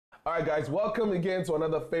All right, guys, welcome again to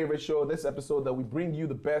another favorite show. This episode that we bring you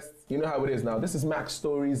the best. You know how it is now. This is Max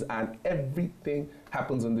Stories, and everything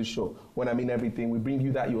happens on this show. When I mean everything, we bring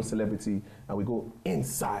you that you're a celebrity, and we go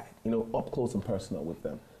inside, up close and personal with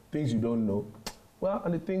them. Things you don't know, well,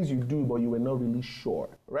 and the things you do, but you were not really sure,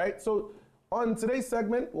 right? So on today's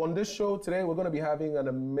segment, on this show today, we're going to be having an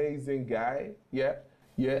amazing guy. Yeah,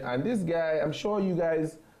 and this guy, I'm sure you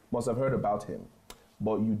guys must have heard about him,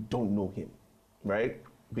 but you don't know him, right?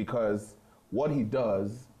 Because what he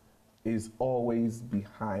does is always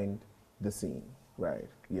behind the scene, right?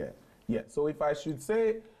 Yeah. So if I should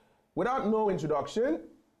say, without no introduction,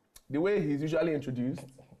 the way he's usually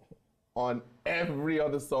introduced on every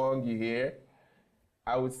other song you hear,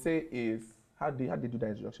 I would say is, how do they do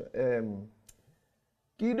that introduction?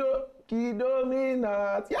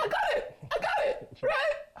 Kiddominant. Yeah, I got it,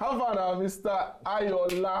 right? How far now, Mr.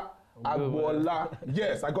 Ayola Agbola?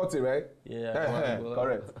 Yes, I got it, right? Yeah.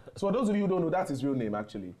 Correct. So for those of you who don't know, that's his real name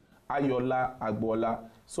actually. Ayola Agbola.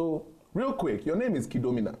 So real quick, your name is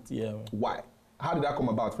Kiddominant. Yeah. Why? How did that come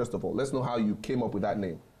about, first of all? Let's know how you came up with that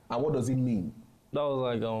name. And what does it mean? That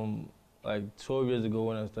was like 12 years ago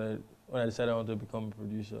when I decided I wanted to become a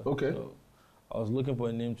producer. Okay. So I was looking for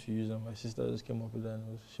a name to use, and my sister just came up with that.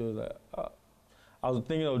 And she was like, I was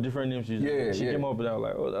thinking of different names to use. Yeah, she came up with that. I was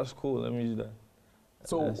like, oh, that's cool. Let me use that.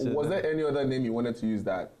 So was there any other name you wanted to use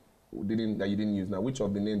that you didn't use now? Which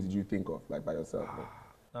of the names did you think of, like by yourself?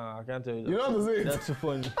 Nah, I can't tell you that. You know what I'm saying? That's too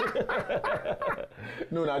funny.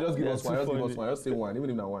 No, just give us one. Just say one. Even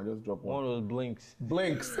if not one, just drop one. One was Blinks.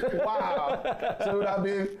 Blinks. Wow. So it would have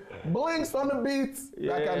been Blinks on the beat.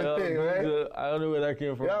 That kind of thing, right? I don't know where that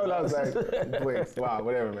came from. Yeah, well, I was like, Blinks. Wow,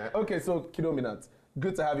 whatever, man. Okay, so Kiddominant.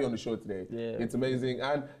 Good to have you on the show today. Yeah. It's amazing.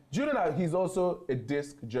 And do you know that he's also a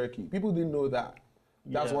disc jerky? People didn't know that.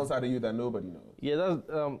 That's one side of you that nobody knows. Yeah, that's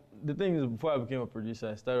the thing is, before I became a producer,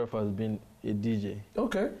 I started off as being a DJ.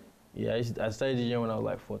 Okay. Yeah, I started DJing when I was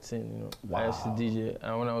like 14. Wow. I used to DJ,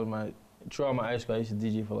 and when I was throughout my high school, I used to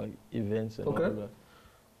DJ for like events and all of that.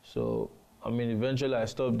 So eventually I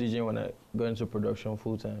stopped DJing when I got into production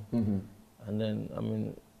full time, and then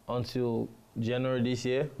until January this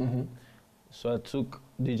year. So I took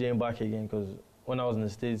DJing back again because when I was in the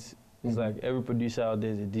States, it's like every producer out there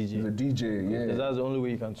is a DJ. He's a DJ, yeah. Because that's the only way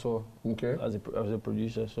you can tour as a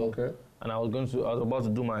producer. So, and I was about to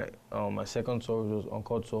do my my second tour, which was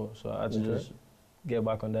Encore tour. So I had to just get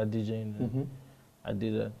back on that DJing. And I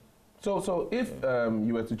did that. So if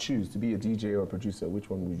you were to choose to be a DJ or a producer, which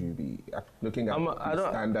one would you be? Looking at the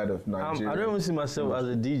standard of Nigeria. I don't even see myself as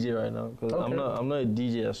a DJ right now because I'm not a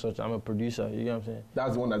DJ as such. I'm a producer. You get what I'm saying?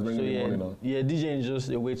 That's the one that's bringing the money now. Yeah, DJing is just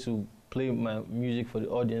a way to play my music for the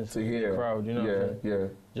audience, to hear, the crowd, you know what I'm saying? Yeah.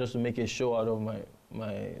 Just to make a show out of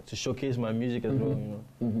to showcase my music as well,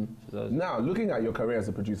 So now, looking at your career as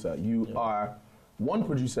a producer, you are one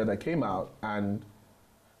producer that came out and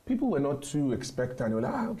people were not too expectant. They were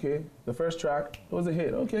like, okay, the first track was a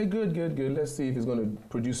hit. Okay, good. Let's see if he's going to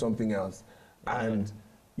produce something else. And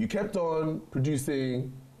you kept on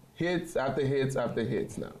producing hits after hits after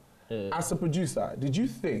hits now. As a producer, did you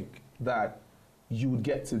think that you would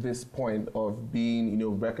get to this point of being,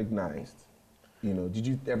 recognized? Did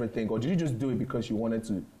you ever think, or did you just do it because you wanted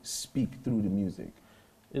to speak through the music?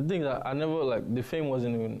 The thing that I never, the fame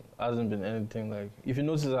hasn't been anything, if you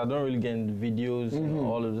notice, I don't really get in the videos and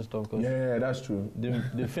all of this stuff. Yeah, that's true.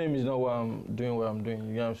 The fame is not what I'm doing, you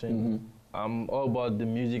know what I'm saying? I'm all about the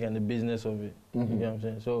music and the business of it, you know what I'm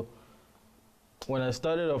saying? So, when I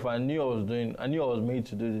started off, I knew I was made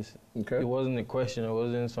to do this. Okay. It wasn't a question, it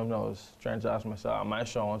wasn't something I was trying to ask myself, am I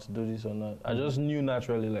sure I want to do this or not? I just knew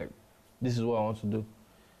naturally, this is what I want to do.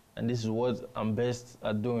 And this is what I'm best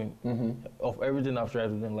at doing. Of everything I've tried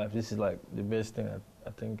to do in life, this is the best thing I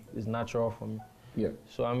think is natural for me. Yeah.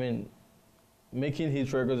 So making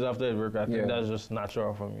hit records after a record, I think that's just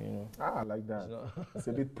natural for me, I like that. It's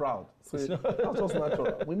a bit proud. That's just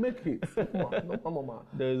natural. We make hits. Come on, man.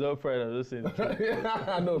 There is no pride, I'm just saying.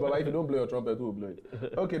 I know, but if you don't blow your trumpet, who will blow it?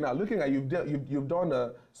 Okay, now looking at you've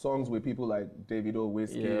done songs with people like Davido,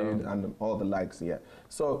 Wizkid, and all the likes. Yeah.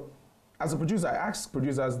 So, as a producer, I ask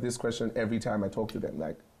producers this question every time I talk to them.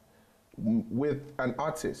 With an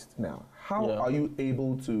artist now, how are you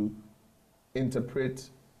able to interpret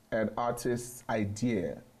an artist's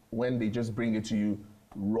idea when they just bring it to you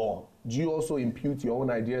raw? Do you also impute your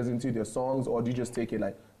own ideas into their songs, or do you just take it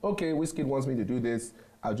okay, Wizkid wants me to do this,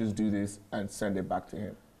 I'll just do this and send it back to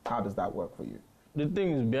him? How does that work for you? The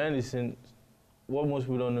thing is, behind the scenes, what most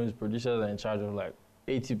people don't know is producers are in charge of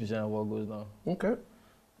 80% of what goes down. Okay.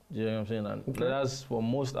 You know what I'm saying? And that's for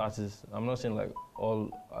most artists. I'm not saying like all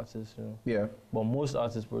artists, you know. Yeah. But most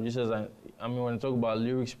artists, producers, I mean, when I talk about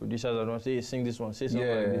lyrics, producers, I don't say, hey, sing this one, say something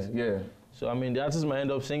like this. Yeah. So, I mean, the artists might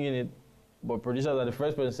end up singing it, but producers are the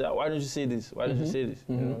first person to say, why don't you say this? Why don't you say this?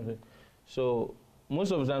 You know what I'm saying? So,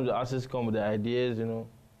 most of the time, the artists come with the ideas, you know.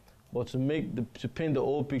 But to paint the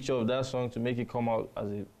whole picture of that song, to make it come out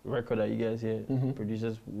as a record that you guys hear,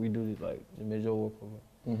 producers, we do it like the major work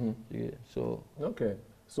of it. Yeah, so. Okay.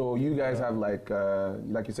 So you guys have like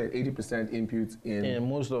you said, 80% input in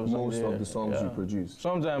most of the songs you produce.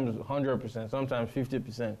 Sometimes 100%, sometimes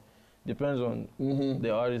 50%. Depends on the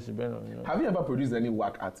artist, depends on, you know. Have you ever produced any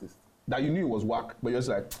whack artist that you knew was whack, but you're just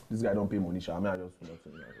like, this guy don't pay money, I mean, I just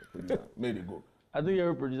made it go. I think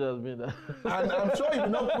every producer has been that. And I'm sure you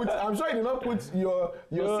did not put your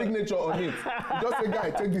signature on it. You just say,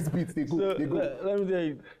 guy, take this beat, they go. Let me tell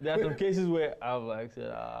you, there are some cases where I've like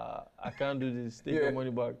said, I can't do this, take your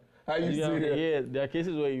money back. How you see it? Yeah, there are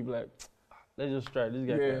cases where you be like, let's just try, this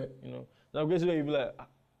guy can, you know. There are cases where you be like,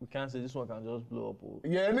 we can't say this one can just blow up. Or,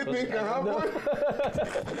 yeah, anything can happen.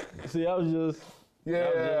 So you have to just,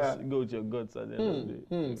 just go with your guts at the end of the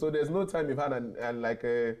day. So there's no time you've had an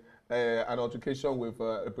altercation with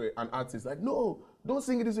an artist, like, no, don't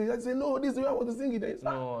sing it this way. I say, no, this is the way I want to sing it.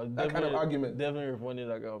 No, that kind of argument. Definitely refunding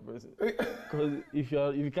that kind of person. Because if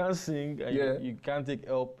you can't sing and you can't take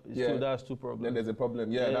help, that's two problems. Then there's a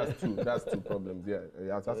problem. Yeah, that's two. That's two problems. Yeah,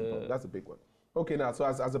 that's a big one. Okay, now, so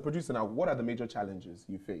as a producer now, what are the major challenges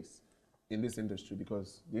you face in this industry?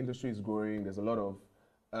 Because the industry is growing. There's a lot of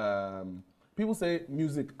people say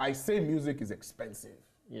music. I say music is expensive.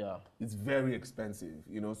 Yeah. It's very expensive,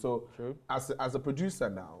 you know. So true. As a producer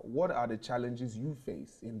now, what are the challenges you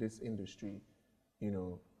face in this industry? You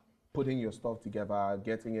know, putting your stuff together,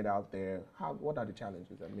 getting it out there. What are the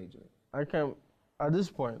challenges majorly? At this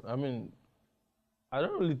point, I mean, I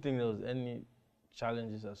don't really think there was any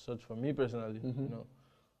challenges as such for me personally, you know.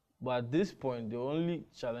 But at this point, the only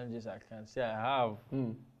challenges I can say I have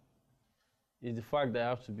is the fact that I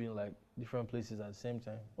have to be in like different places at the same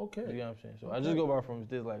time. Okay. You know what I'm saying? So I just got back from the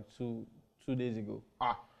States like two days ago.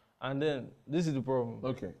 And then this is the problem.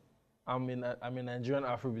 Okay. I'm a Nigerian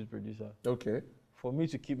Afrobeat producer. Okay. For me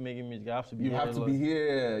to keep making music, I have to be here. You have to be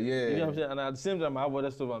here, yeah. You know what I'm saying? And at the same time, I have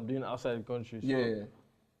other stuff I'm doing outside the country. So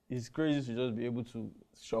it's crazy to just be able to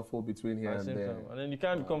shuffle between here and there. And then you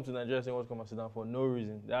can't come to Nigeria saying, "What's come and sit down?" for no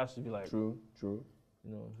reason. There has to be like true.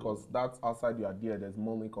 You know, because that's outside you are there. There's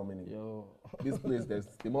money coming in. Yo, this place,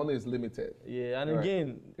 the money is limited. Yeah, and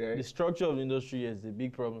again, the structure of the industry is a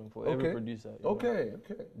big problem for every producer. Okay.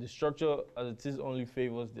 The structure, as it is, only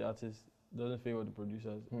favors the artist, doesn't favor the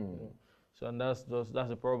producers. You know? So, and that's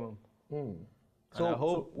a problem.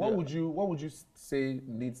 So, what would you say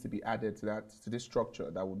needs to be added to this structure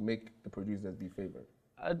that would make the producers be favored?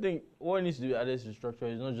 I think what needs to be added to the structure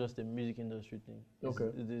is not just a music industry thing.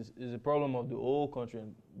 It's a problem of the whole country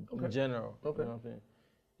in general. You know what I'm saying?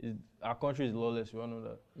 Our country is lawless, we all know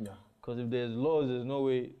that. Yeah. Because if there's laws, there's no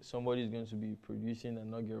way somebody is going to be producing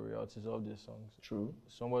and not get royalties off their songs. True.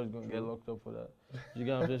 Somebody's going to get locked up for that. You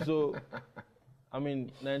get what I'm saying? So, I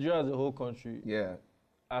mean, Nigeria as a whole country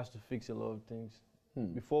has to fix a lot of things.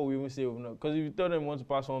 Before we even say we're not. Because if you tell them you want to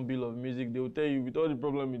pass one bill of music, they will tell you, with all the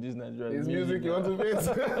problem with this Nigeria. It's music you want to fix.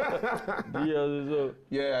 I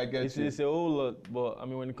get you. It's a whole lot. But I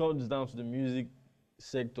mean, when it comes down to the music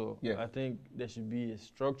sector, I think there should be a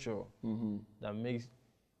structure that makes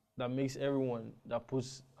everyone that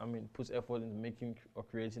puts effort into making or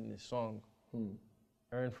creating a song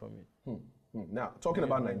earn from it. Now, talking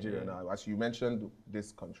about Nigeria now, as you mentioned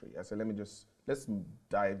this country, I said, let's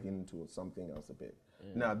dive into something else a bit.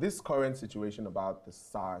 Now, this current situation about the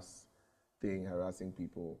SARS thing, harassing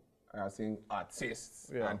people, harassing artists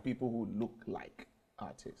and people who look like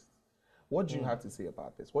artists. What do you have to say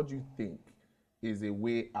about this? What do you think is a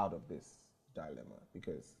way out of this dilemma?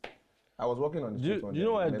 Because I was working on this. Do you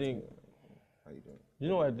know what I think? How you doing? You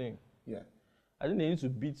know what I think? Yeah. I think they need to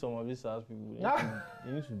beat some of these SARS people.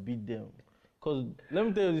 They need to beat them. Because let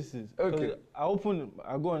me tell you this is. Okay.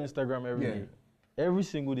 I go on Instagram every day. Every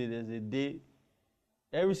single day there's a day.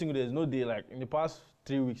 Every single day there's no day, like in the past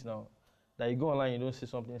 3 weeks now, that you go online, you don't see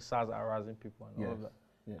something SARS harassing people and all of that.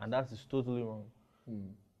 Yes. And that is totally wrong.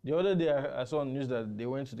 The other day I saw on the news that they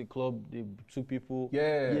went to the club, they took people.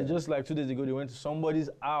 Yeah, just like 2 days ago, they went to somebody's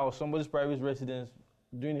house, somebody's private residence,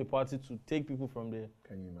 doing a party to take people from there.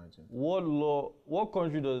 Can you imagine? What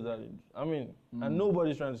country does that? I mean, and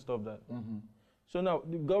nobody's trying to stop that. So now,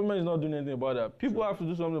 the government is not doing anything about that. People have to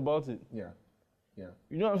do something about it. Yeah.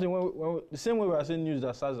 You know what I'm saying? The same way we are seeing news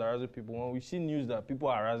that SARS are harassing people, when we see news that people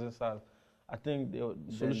are harassing SARS, I think the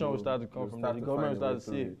solution will start to come from there. The government will start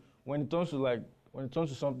to see it. When it turns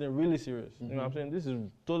to something really serious, you know what I'm saying? This is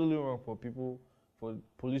totally wrong for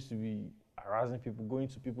police to be harassing people, going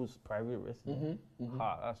to people's private residence.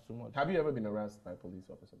 That's too much. Have you ever been harassed by a police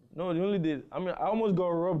officer? No, the only day, I almost got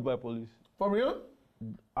robbed by police. For real?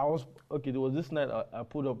 There was this night I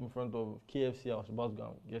pulled up in front of KFC. I was about to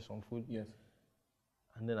go and get some food. Yes.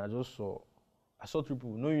 And then I saw 3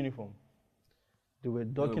 people, no uniform. They were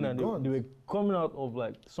ducking and they were coming out of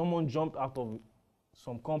like, someone jumped out of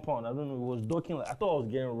some compound. I don't know, it was ducking. Like, I thought I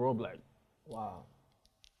was getting robbed. Like, wow.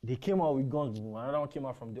 They came out with guns. Another one came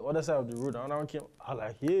out from the other side of the road. Another one came. I was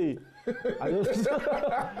like, hey.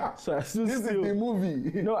 So I still. This is the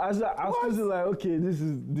movie. No, I was still like, okay, this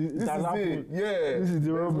is it. Yeah. This is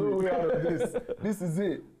the robbery. No way out of this. This is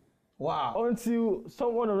it. Wow. Until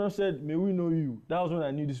one of them said, may we know you? That was when I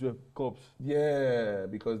knew these were cops. Yeah,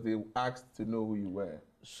 because they asked to know who you were.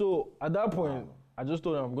 So at that point, I just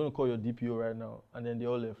told them, I'm going to call your DPO right now. And then they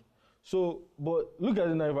all left. So, but look at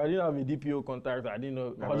it now, if I didn't have a DPO contact, I didn't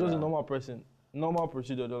know, I was just a normal person. Normal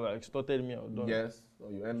procedure, they like extorted me or done. Yes, or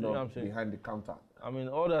you end up behind the counter. I mean,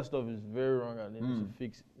 all that stuff is very wrong and they need to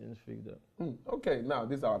fix that. Okay, now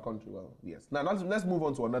this is our country, well, yes. Now let's move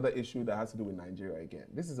on to another issue that has to do with Nigeria again.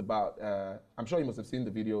 This is about, I'm sure you must have seen the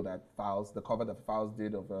video that the cover that Fowles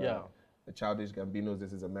did of the Childish Gambino's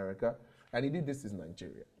This Is America. And he did This Is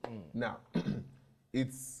Nigeria. Now,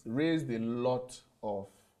 it's raised a lot of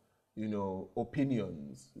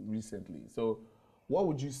opinions recently. So what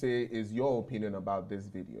would you say is your opinion about this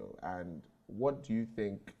video, and what do you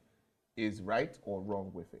think is right or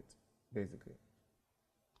wrong with it, basically?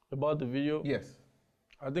 About the video? Yes.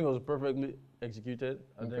 I think it was perfectly executed.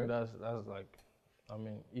 I think that's like, I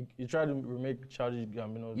mean, he tried to remake Childish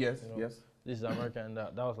Gambino's. Yes, This Is America, and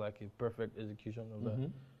that was like a perfect execution of that.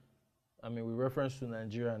 I mean, with reference to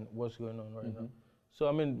Nigeria and what's going on right now. So,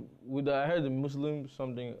 I mean, I heard the Muslims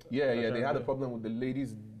something. Yeah, they had a problem with the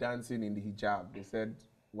ladies dancing in the hijab. They said,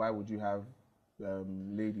 why would you have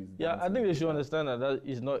ladies dancing? Yeah, I think they should understand that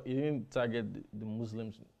is not, he didn't target the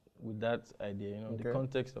Muslims with that idea, the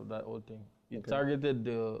context of that whole thing. He targeted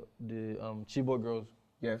the Chibok girls.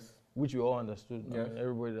 Yes. Which we all understood. Yes. I mean,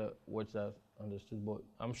 everybody that watched that understood. But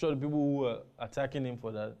I'm sure the people who are attacking him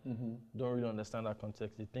for that don't really understand that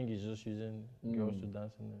context. They think he's just using girls to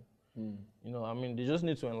dance in there. I mean, they just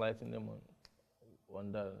need to enlighten them on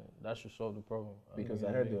that. That should solve the problem. Because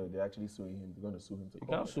I heard they're actually suing him. They're going to sue him to court.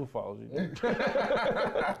 You can't sue Fowles.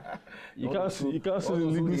 You can't sue the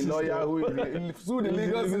legal system. Lawyer sue the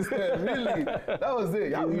legal system. Really? That was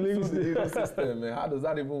it. How do you sue the legal system, man? How does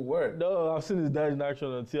that even work? No, I've seen his dad in action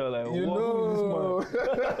until like, who is this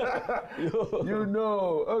man?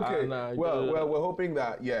 Okay. Well, we're hoping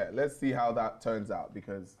that, let's see how that turns out,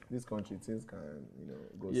 because this country, things can,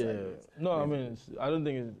 go sideways. No, I mean, I don't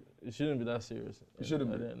think it shouldn't be that serious. It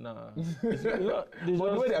shouldn't be? Nah. But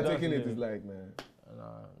the way they're taking it is like, man.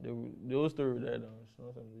 Nah, the whole story there, though. It's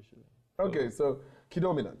not something we should. Okay, so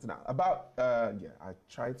kiddominant. Now, about, I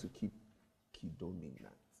try to keep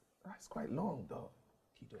kiddominant. That's quite long, though.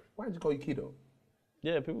 Kiddo. Why did you call you kiddo?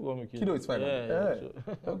 Yeah, people call me kiddo. Kiddo is fine. Yeah,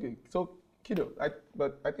 sure. Okay, so kiddo.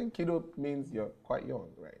 But I think kiddo means you're quite young,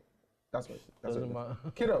 right? That's what. Doesn't matter.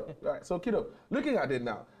 Kiddo. Right. So kiddo. Looking at it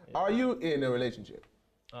now, are you in a relationship?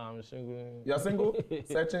 I'm single. You're single?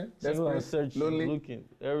 Searching? Single and searching, lonely? looking,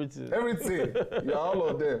 everything. Everything. You're all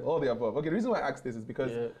of them, all the above. Okay, the reason why I asked this is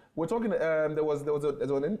because we're talking. There was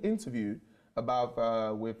an interview about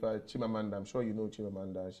with Chimamanda. I'm sure you know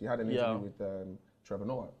Chimamanda. She had an interview with Trevor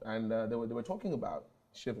Noah, and they were talking about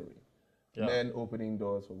chivalry, men opening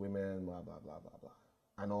doors for women, blah blah blah blah blah,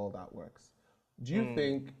 and all that works. Do you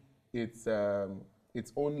think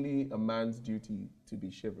it's only a man's duty to be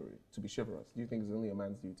chivalrous? Do you think it's only a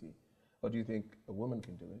man's duty? Or do you think a woman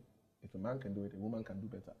can do it? If a man can do it, a woman can do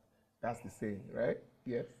better. That's the saying, right?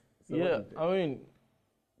 Yes. So I mean,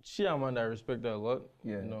 Amanda, I respect her a lot.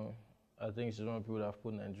 Yeah. I think she's one of the people that have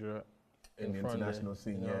put Nigeria in the international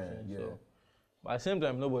scene. So, but at the same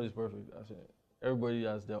time, nobody's perfect. Everybody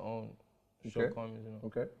has their own shortcomings,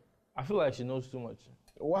 Okay. I feel like she knows too much.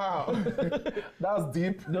 Wow, that's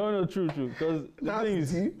deep. No, true. Because the thing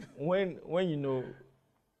is, deep. when you know,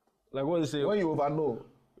 like what they say, when you overknow,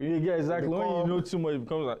 you get exactly. When you know too much, it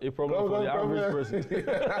becomes like a problem for the average person.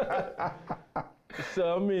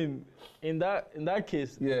 So I mean, in that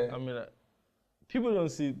case, I mean, people don't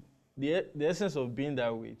see the essence of being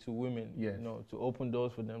that way to women. To open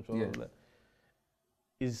doors for them.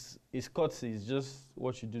 Is courtesy. It's just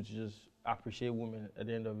what you do to just appreciate women at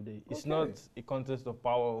the end of the day. It's not a contest of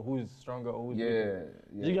power, who is stronger or who's weaker.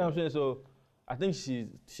 Do you get what I'm saying? So I think she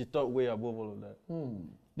thought way above all of that.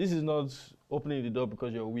 this is not opening the door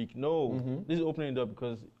because you're weak. No, this is opening the door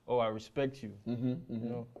because, oh, I respect you. You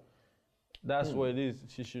know, that's what it is.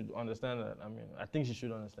 She should understand that. I mean, I think she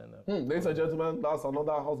should understand that. Ladies and gentlemen, that's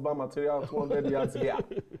another husband material 200 yards here.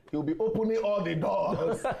 He'll be opening all the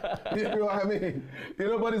doors. You know what I mean? You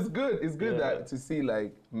know, but it's good. It's good that to see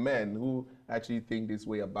like men who actually think this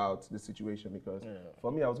way about the situation, because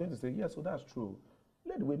for me, I was going to say, yeah, so that's true.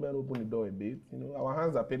 Let the women open the door a bit. You know, our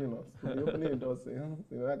hands are paining us. We're opening the door, you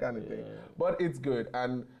know, that kind of thing. But it's good.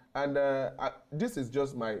 And this is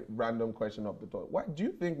just my random question of the thought. Why do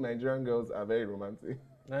you think Nigerian girls are very romantic?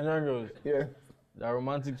 Nigerian girls? Yeah. They're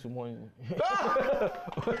romantic to money.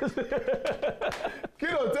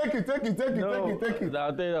 Kiddo, take it.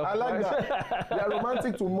 I'll tell you I like that. They are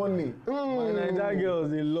romantic to money. My Nigerian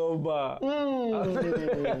girls, they love bar.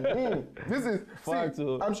 This is,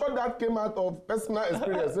 I'm sure that came out of personal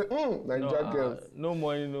experience. Nigerian girls. No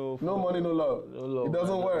money, no food. No money, no love. No love. It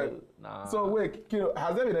doesn't work. Nah. So wait, Kiddo,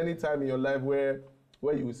 has there been any time in your life where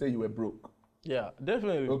you would say you were broke? Yeah,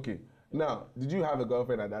 definitely. Okay. Now, did you have a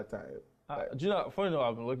girlfriend at that time? Do you know, funny enough,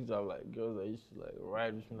 I've been lucky to have like girls that used to like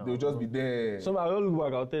ride with me. They'll just be there. Sometimes I look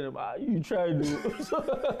back, I'll tell them, you tried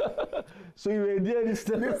to. So you were there this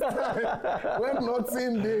time. When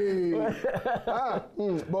nothing there.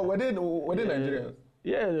 But were they Nigerians?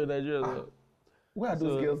 Yeah, they're Nigerians. Where are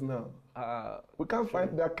those girls now? We can't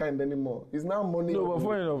find that kind anymore. It's now money. No, but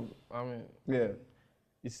funny enough, I mean, yeah,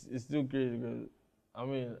 it's still crazy because, I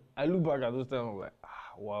mean, I look back at those times, I'm like,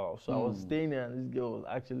 wow. So I was staying there and this girl was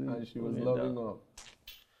actually... And she was loving up.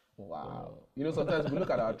 Wow. You know, sometimes we look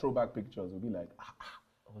at our throwback pictures, we'll be like,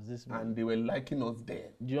 was this me? And they were liking us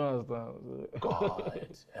then. Do you understand? God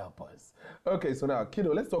help us. Okay, so now,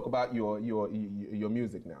 Kiddo, let's talk about your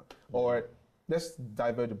music now. Or let's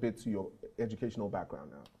diverge a bit to your educational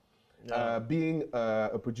background now. Yeah. Being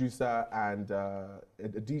a producer and a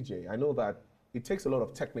DJ, I know that it takes a lot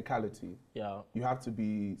of technicality. Yeah. You have to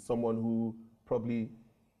be someone who probably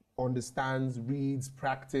understands, reads,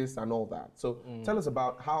 practice, and all that. So tell us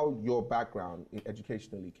about how your background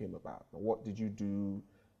educationally came about. What did you do,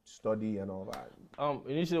 study, and all that?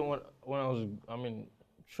 Initially, when I was,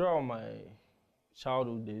 throughout my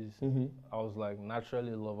childhood days, I was like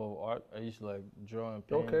naturally a lover of art. I used to like draw and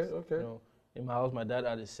paint. Okay. You know, in my house, my dad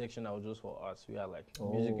had a section that was just for arts. We had like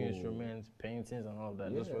music instruments, paintings, and all of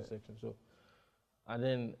that, just for a section. So, and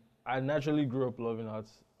then I naturally grew up loving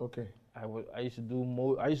arts. Okay. I used to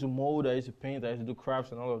mold, I used to paint, I used to do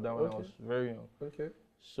crafts and all of that when I was very young. Okay.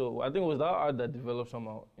 So I think it was that art that developed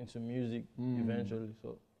somehow into music eventually.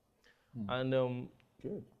 So, and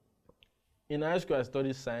good. In high school I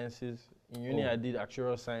studied sciences. In uni I did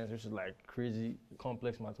actuarial science, which is like crazy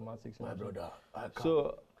complex mathematics. My brother,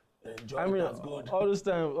 so enjoy that's good. all this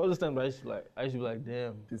time I used to be like,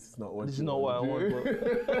 damn, this is not what I want.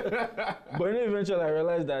 But then eventually I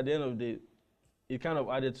realized that at the end of the day, it kind of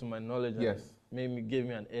added to my knowledge and gave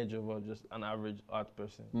me an edge over just an average art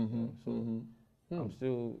person. I'm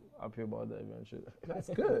still happy about that eventually. That's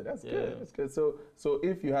good. That's good. That's good. So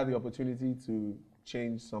if you had the opportunity to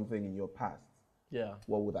change something in your past,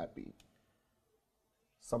 what would that be?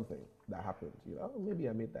 Something that happened, you know, maybe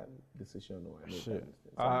I made that decision or I made that decision.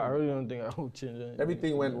 I really don't think I would change anything.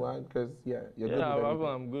 Everything went well because, you're good with everything. I feel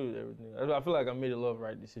I'm good with everything. I feel like I made a lot of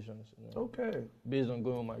right decisions. You know, okay. Based on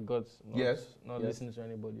going with my guts, not listening to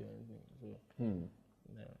anybody or anything.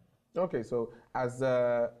 So, Okay, so as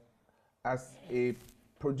a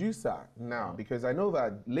producer now, because I know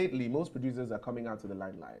that lately most producers are coming out to the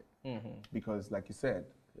limelight because, like you said,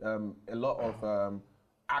 a lot of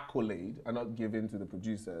accolade are not given to the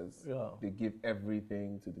producers. They give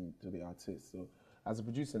everything to the artists. So as a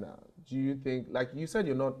producer now, do you think, like you said,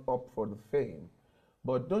 you're not up for the fame,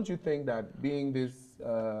 but don't you think that being this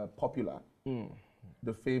popular,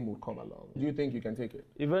 the fame will come along? Do you think you can take it?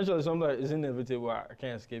 Eventually, something is inevitable. I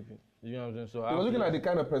can't escape it. You know what I'm saying? So I was looking at the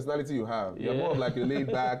kind of personality you have. You're more of like a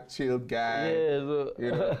laid-back, chilled guy.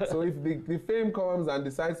 So if the fame comes and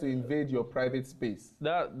decides to invade your private space,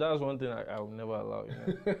 that's one thing I will never allow.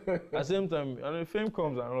 You know? At the same time, if fame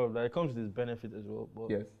comes and all of that, it comes with its benefit as well.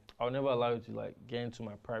 But I'll never allow it to like get into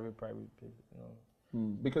my private place. You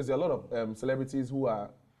know? Because there are a lot of celebrities who are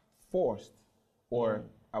forced, or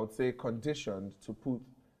I would say conditioned, to put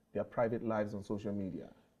their private lives on social media.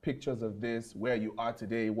 Pictures of this, where you are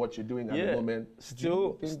today, what you're doing at the moment.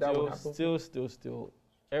 Still,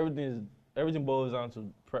 everything boils down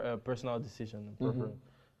to personal decision and preference.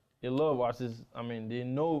 A lot of artists, they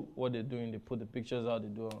know what they're doing. They put the pictures out. They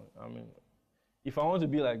do. If I want to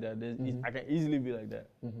be like that, I can easily be like that.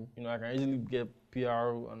 You know, I can easily get PR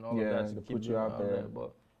and all of that to keep put you out there.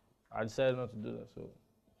 But I decided not to do that. So.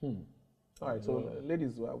 All right, so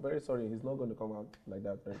ladies, well, very sorry, he's not going to come out like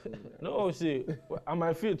that very soon. No, see, I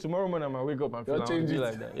might feel tomorrow morning. I might wake up and feel change be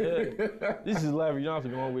like that. Yeah, this is life. You don't have to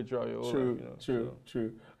be one way throughout your whole True, life. You know, true,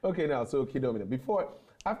 true. Okay, now so kiddominant.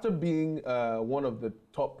 After being one of the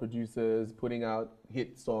top producers, putting out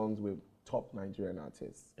hit songs with top Nigerian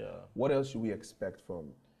artists, what else should we expect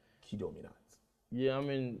from kiddominant? Yeah, I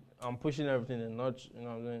mean, I'm pushing everything a notch. You know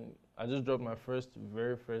what I'm saying? I just dropped my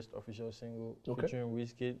very first official single featuring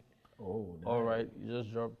Wizkid. Oh, nice. All right, you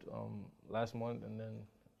just dropped last month, and then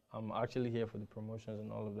I'm actually here for the promotions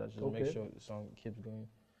and all of that, just to make sure the song keeps going.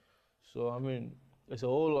 So, I mean, it's a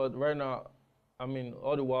whole lot. Right now, I mean,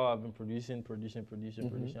 all the while I've been producing.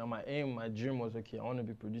 And my aim, my dream was, okay, I want to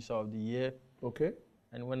be producer of the year. Okay.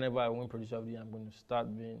 And whenever I win producer of the year, I'm going to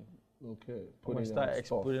start being, putting out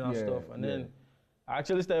stuff. And then I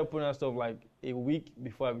actually started putting out stuff like a week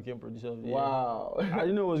before I became producer of the year. Wow. I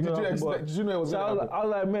didn't know it was going to happen. Did you know it was going to happen? I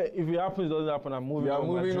was like, man, if it happens, it doesn't happen, I'm moving on.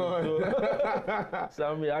 Moving on. So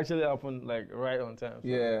I mean, it actually happened like right on time. So.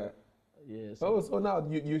 Yeah. Yeah. So now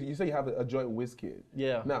you say you have a joint with Wizkid.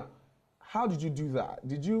 Yeah. Now, how did you do that?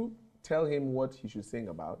 Did you tell him what he should sing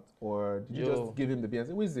about, or did you just give him the beat and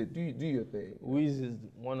say, "Wiz, do your thing"? Wiz is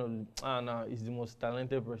one of he's the most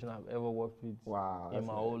talented person I've ever worked with. Wow, in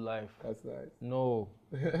my whole life. That's nice. No,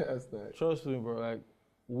 that's nice. Trust me, bro. Like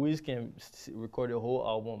Wiz can record a whole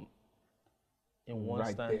album in one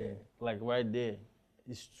standing, like right there.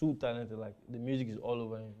 He's too talented. Like the music is all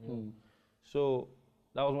over him. You know? So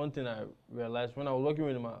that was one thing I realized when I was working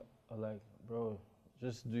with him. I was like, bro,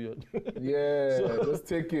 just do your just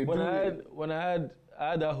take it. When I had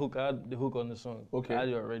that hook, I had the hook on the song. Okay. I had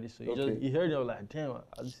it already. So he heard it, I was like, damn,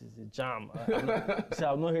 this is a jam. I've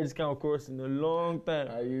not heard this kind of chorus in a long time.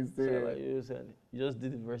 Are you serious? So like, you just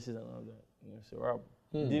did the verses and all that. You know, so rap.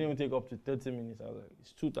 It didn't even take up to 30 minutes. I was like,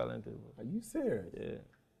 it's too talented, bro. Are you serious? Yeah.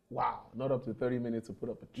 Wow, not up to 30 minutes to put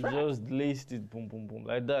up a track. He just laced it, boom, boom, boom,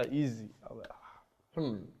 like that, easy. I was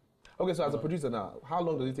like, Okay, so as a producer now, how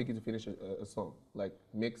long does it take you to finish a song? Like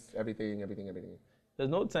mix everything? There's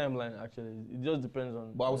no timeline actually. It just depends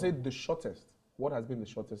on. But I would say the shortest. What has been the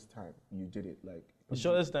shortest time you did it? Like the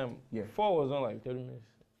shortest time? Yeah. 4 was on like 30 minutes.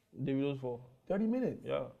 David was 4. 30 minutes?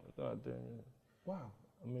 Yeah, it's not like 30 minutes. Wow.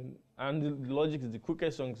 I mean, and the logic is the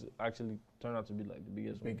quickest songs actually turn out to be like the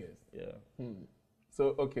biggest ones. Yeah.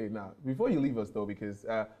 So, okay, now, before you leave us though, because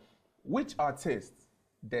which artists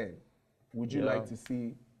then would you like to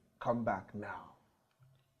see come back now?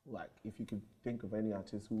 Like, if you could think of any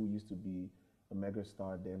artist who used to be a mega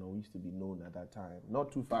star then or used to be known at that time,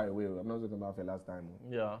 not too far away, I'm not talking about for last time.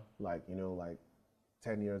 Yeah. Like, like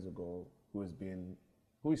 10 years ago, who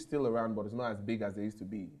is still around but it's not as big as they used to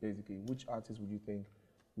be, basically. Which artist would you think,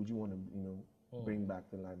 would you want to, bring back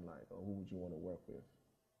the limelight, or who would you want to work with?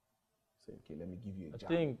 Say, okay, let me give you a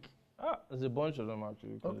job. I think there's a bunch of them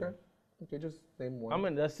actually. Okay, just name one. I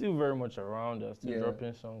mean, they're still very much around. They're still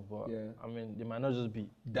dropping songs, but I mean, they might not just be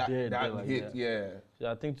that hit. Like that.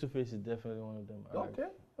 So I think Two-Face is definitely one of them. Okay.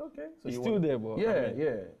 So he's still there, but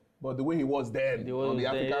But the way he was then on the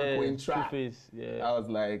African Queen track, Two-Face, that was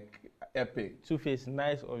like epic. Two-Face,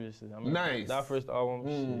 nice, obviously. I mean, nice. That first album,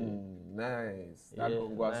 nice. That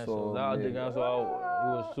song, it was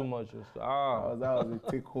too much. That was a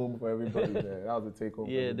take home for everybody there. That was a take home.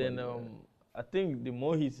 Yeah, then I think the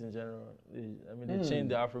more hits in general, they changed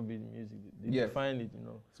the Afrobeat music. They defined it,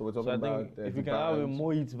 So we're talking about. I think if we can have a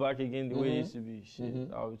more hits back again the way it used to be,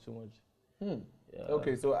 that would be too much. Yeah.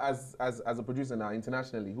 Okay, so as a producer now,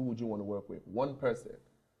 internationally, who would you want to work with? One person,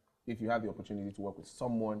 if you have the opportunity to work with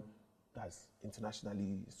someone that's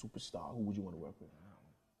internationally a superstar, who would you want to work with?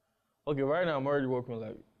 Okay, right now I'm already working with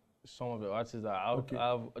like some of the artists that I've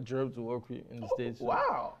dreamt to work with in the States.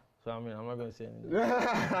 Wow. So I mean, I'm not gonna say anything.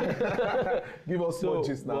 Give us some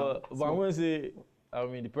gist now. But I'm gonna say, I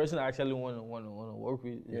mean, the person I actually want to work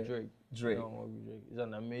with is Drake. Drake. I wanna work with Drake. He's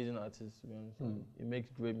an amazing artist, to be honest. He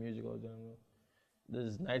makes great music all the time.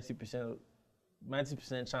 There's 90%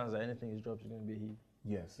 chance that anything he drops is gonna be a hit.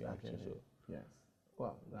 Yes, actually. So. Yes.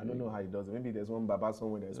 Well, I don't know how he does it. Maybe there's one Baba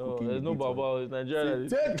somewhere that's no, cooking. There's no Baba. It's Nigeria.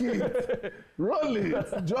 Take it, roll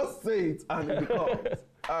it, just say it, and it becomes.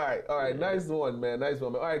 All right, nice one, man.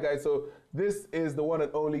 All right, guys. So this is the one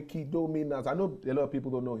and only kiddominant. I know a lot of people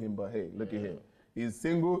don't know him, but hey, look at him. He's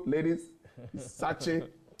single, ladies. He's searching.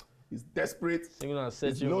 He's desperate. Single and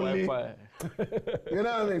searching lonely. Wi-Fi. You know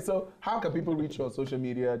what I mean? So how can people reach you on social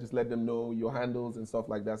media? Just let them know your handles and stuff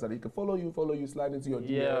like that, so that you can follow you, slide into your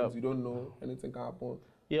DMs. You don't know, anything can happen.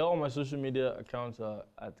 Yeah, all my social media accounts are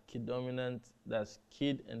at kiddominant. That's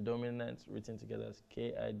kid and dominant written together as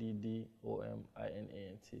KIDDOMINANT.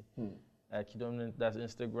 At kiddominant, that's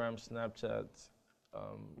Instagram, Snapchat,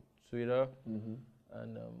 Twitter.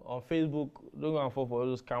 And on Facebook, don't go and fall for all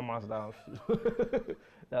those scammers that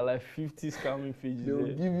there are like 50 scamming pages They'll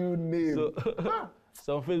there. give you names.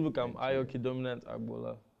 So on Facebook, I'm Ayo Kiddominant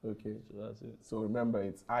Agbola. Okay. So that's it. So remember,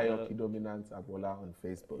 it's Ayo Kiddominant Agbola on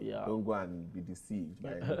Facebook. Yeah. Don't go and be deceived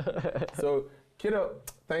by anything. So, Kiddo,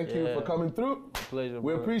 thank you for coming through. Pleasure.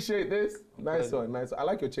 We bro. appreciate this. Nice one, nice one. I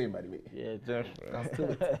like your chain, by the way. Yeah, thanks.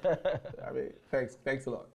 I mean, thanks a lot.